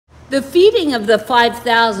The feeding of the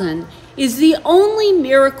 5,000 is the only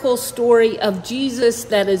miracle story of Jesus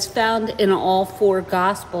that is found in all four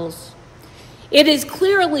Gospels. It is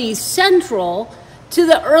clearly central to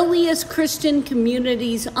the earliest Christian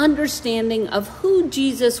community's understanding of who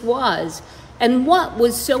Jesus was and what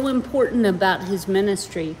was so important about his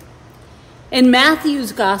ministry. In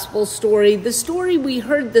Matthew's Gospel story, the story we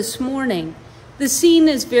heard this morning, the scene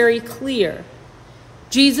is very clear.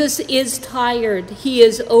 Jesus is tired. He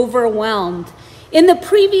is overwhelmed. In the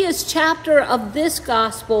previous chapter of this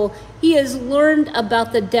gospel, he has learned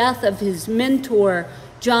about the death of his mentor,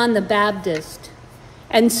 John the Baptist.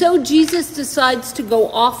 And so Jesus decides to go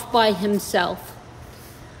off by himself.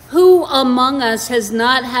 Who among us has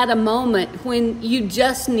not had a moment when you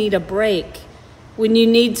just need a break, when you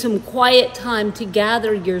need some quiet time to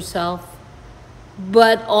gather yourself?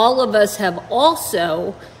 But all of us have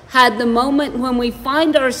also had the moment when we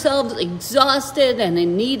find ourselves exhausted and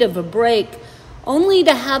in need of a break, only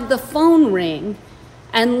to have the phone ring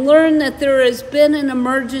and learn that there has been an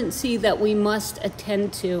emergency that we must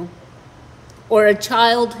attend to, or a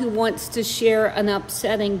child who wants to share an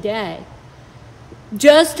upsetting day.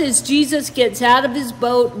 Just as Jesus gets out of his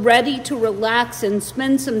boat, ready to relax and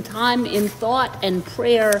spend some time in thought and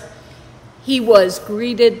prayer, he was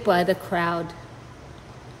greeted by the crowd.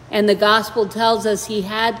 And the gospel tells us he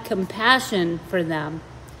had compassion for them.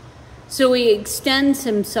 So he extends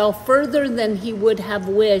himself further than he would have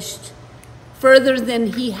wished, further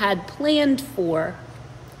than he had planned for.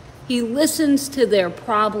 He listens to their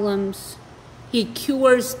problems. He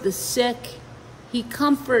cures the sick. He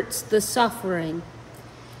comforts the suffering.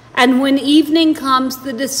 And when evening comes,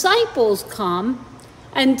 the disciples come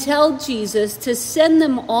and tell Jesus to send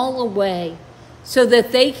them all away so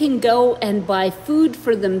that they can go and buy food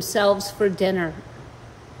for themselves for dinner.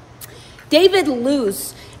 David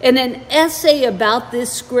Luce, in an essay about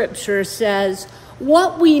this scripture, says,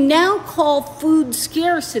 what we now call food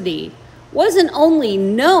scarcity wasn't only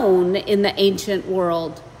known in the ancient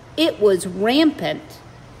world, it was rampant.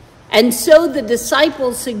 And so the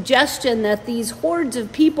disciples' suggestion that these hordes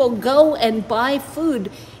of people go and buy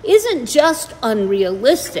food isn't just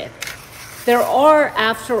unrealistic. There are,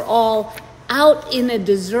 after all, out in a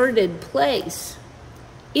deserted place.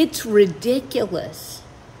 It's ridiculous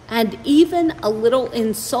and even a little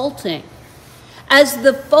insulting, as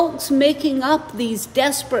the folks making up these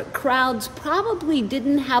desperate crowds probably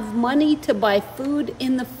didn't have money to buy food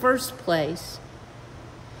in the first place.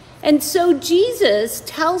 And so Jesus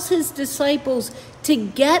tells his disciples to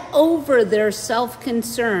get over their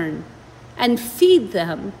self-concern and feed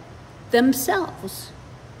them themselves.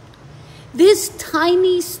 This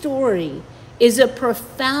tiny story is a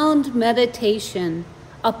profound meditation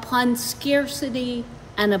upon scarcity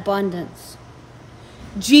and abundance.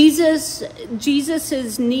 Jesus's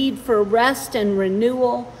need for rest and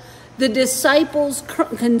renewal, the disciples'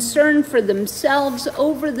 concern for themselves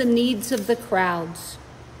over the needs of the crowds.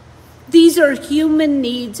 These are human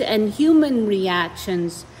needs and human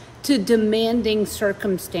reactions to demanding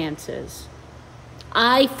circumstances.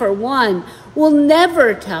 I, for one, will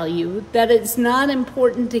never tell you that it's not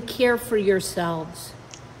important to care for yourselves.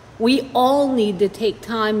 We all need to take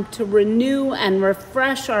time to renew and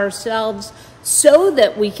refresh ourselves so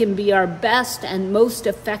that we can be our best and most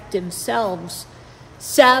effective selves.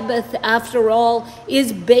 Sabbath, after all,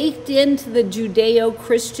 is baked into the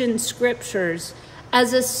Judeo-Christian scriptures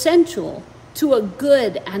as essential to a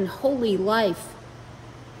good and holy life.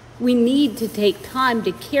 We need to take time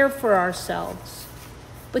to care for ourselves.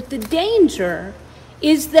 But the danger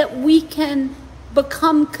is that we can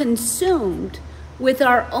become consumed with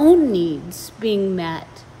our own needs being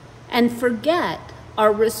met and forget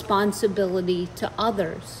our responsibility to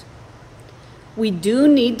others. We do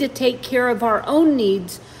need to take care of our own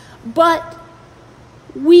needs, but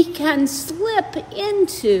we can slip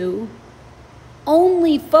into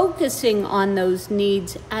only focusing on those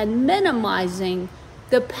needs and minimizing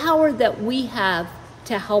the power that we have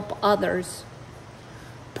to help others.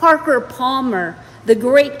 Parker Palmer, the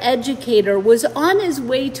great educator, was on his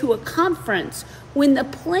way to a conference when the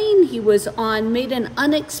plane he was on made an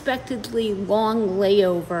unexpectedly long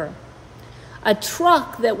layover. A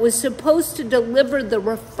truck that was supposed to deliver the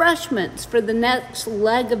refreshments for the next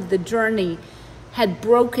leg of the journey had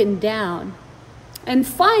broken down. And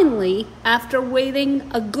finally, after waiting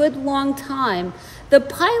a good long time, the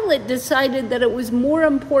pilot decided that it was more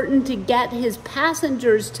important to get his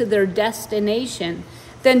passengers to their destination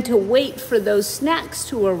than to wait for those snacks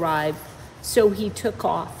to arrive, so he took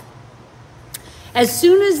off. As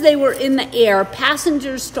soon as they were in the air,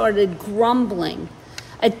 passengers started grumbling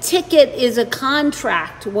A ticket is a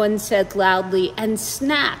contract, one said loudly, and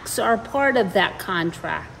snacks are part of that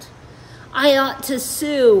contract. I ought to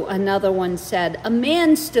sue, another one said. A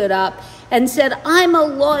man stood up and said, I'm a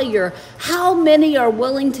lawyer. How many are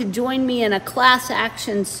willing to join me in a class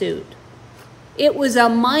action suit? It was a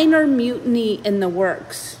minor mutiny in the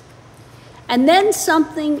works. And then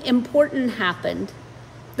something important happened.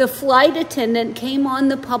 The flight attendant came on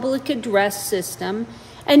the public address system,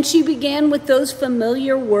 and she began with those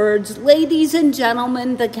familiar words, ladies and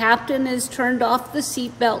gentlemen, the captain has turned off the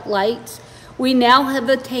seatbelt lights. We now have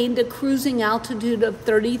attained a cruising altitude of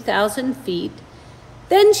 30,000 feet.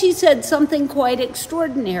 Then she said something quite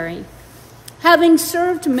extraordinary. Having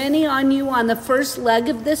served many on you on the first leg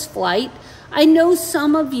of this flight, I know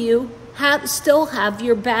some of you still have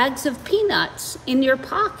your bags of peanuts in your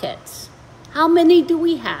pockets. How many do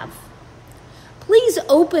we have? Please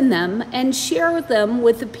open them and share them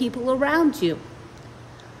with the people around you.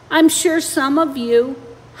 I'm sure some of you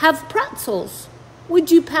have pretzels.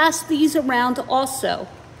 Would you pass these around also?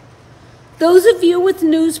 Those of you with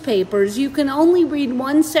newspapers, you can only read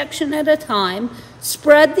one section at a time.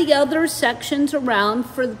 Spread the other sections around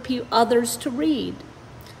for the others to read.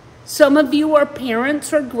 Some of you are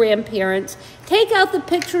parents or grandparents. Take out the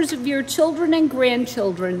pictures of your children and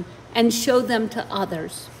grandchildren and show them to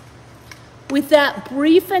others. With that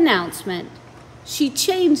brief announcement, she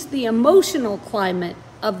changed the emotional climate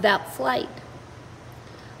of that flight.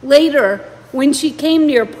 Later, when she came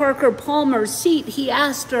near Parker Palmer's seat, he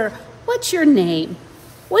asked her, what's your name?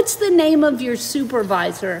 What's the name of your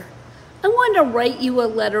supervisor? I want to write you a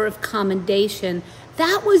letter of commendation.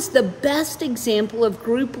 That was the best example of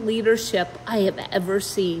group leadership I have ever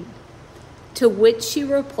seen. To which she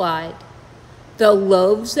replied, the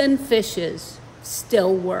loaves and fishes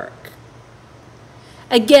still work.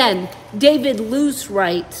 Again, David Luce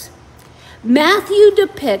writes, Matthew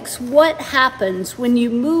depicts what happens when you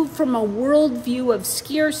move from a worldview of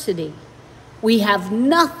scarcity. We have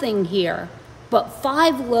nothing here but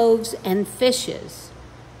 5 loaves and fishes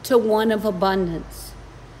to one of abundance.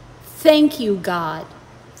 Thank you, God,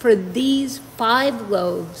 for these 5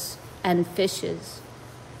 loaves and fishes.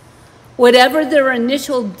 Whatever their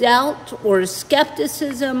initial doubt or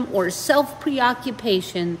skepticism or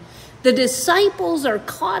self-preoccupation, the disciples are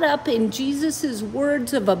caught up in Jesus'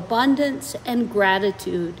 words of abundance and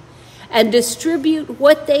gratitude and distribute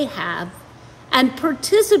what they have and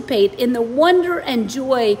participate in the wonder and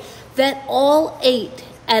joy that all ate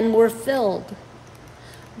and were filled.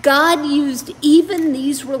 God used even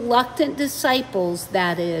these reluctant disciples,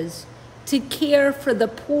 that is, to care for the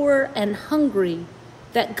poor and hungry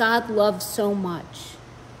that God loves so much.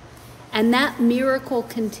 And that miracle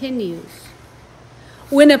continues.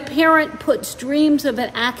 When a parent puts dreams of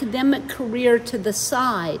an academic career to the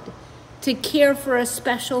side to care for a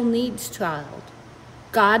special needs child,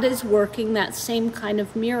 God is working that same kind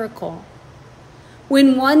of miracle.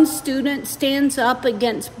 When one student stands up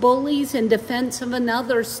against bullies in defense of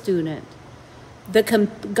another student, the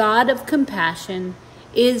God of compassion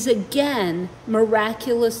is again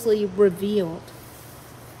miraculously revealed.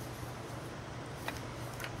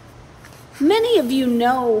 Many of you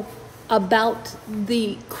know about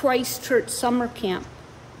the Christ Church Summer Camp.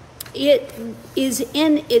 It is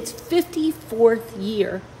in its 54th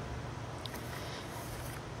year.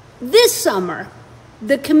 This summer,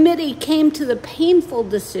 the committee came to the painful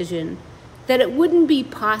decision that it wouldn't be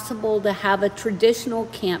possible to have a traditional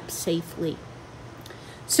camp safely.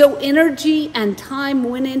 So energy and time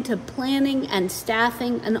went into planning and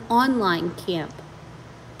staffing an online camp,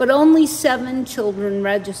 but only 7 children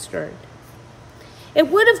registered. It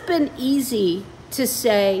would have been easy to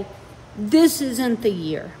say, this isn't the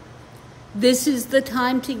year. This is the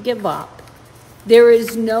time to give up. There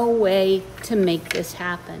is no way to make this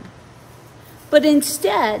happen. But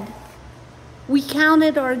instead, we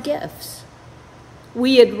counted our gifts.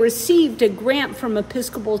 We had received a grant from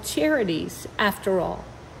Episcopal Charities, after all.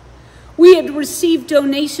 We had received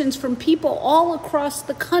donations from people all across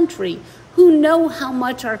the country who know how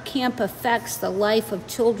much our camp affects the life of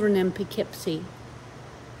children in Poughkeepsie.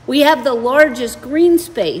 We have the largest green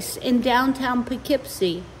space in downtown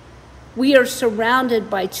Poughkeepsie. We are surrounded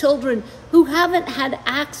by children who haven't had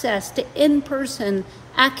access to in-person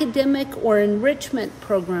academic or enrichment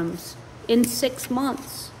programs in 6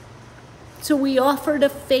 months. So we offered a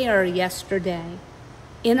fair yesterday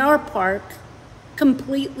in our park,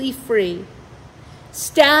 completely free,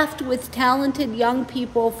 staffed with talented young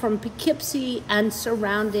people from Poughkeepsie and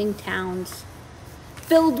surrounding towns,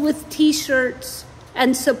 filled with t-shirts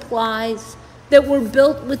and supplies that were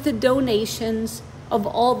built with the donations of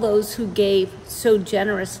all those who gave so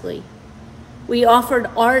generously. We offered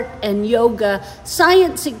art and yoga,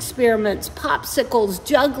 science experiments, popsicles,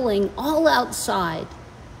 juggling, all outside.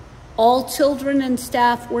 All children and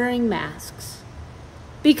staff wearing masks.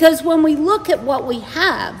 Because when we look at what we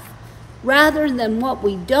have, rather than what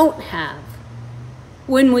we don't have,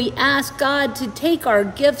 when we ask God to take our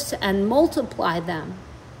gifts and multiply them,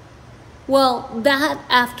 well, that,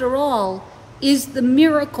 after all, is the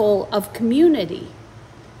miracle of community.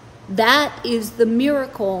 That is the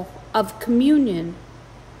miracle of communion.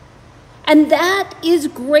 And that is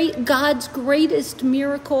God's greatest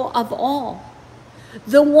miracle of all.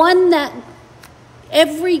 The one that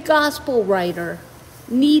every gospel writer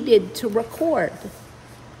needed to record.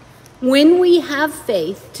 When we have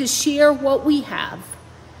faith to share what we have,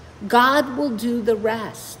 God will do the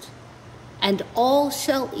rest, and all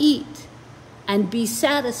shall eat and be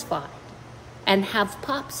satisfied and have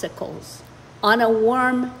popsicles on a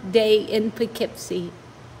warm day in Poughkeepsie,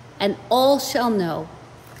 and all shall know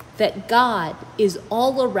that God is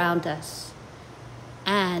all around us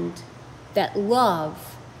and that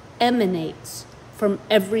love emanates from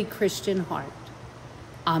every Christian heart.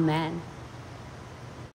 Amen.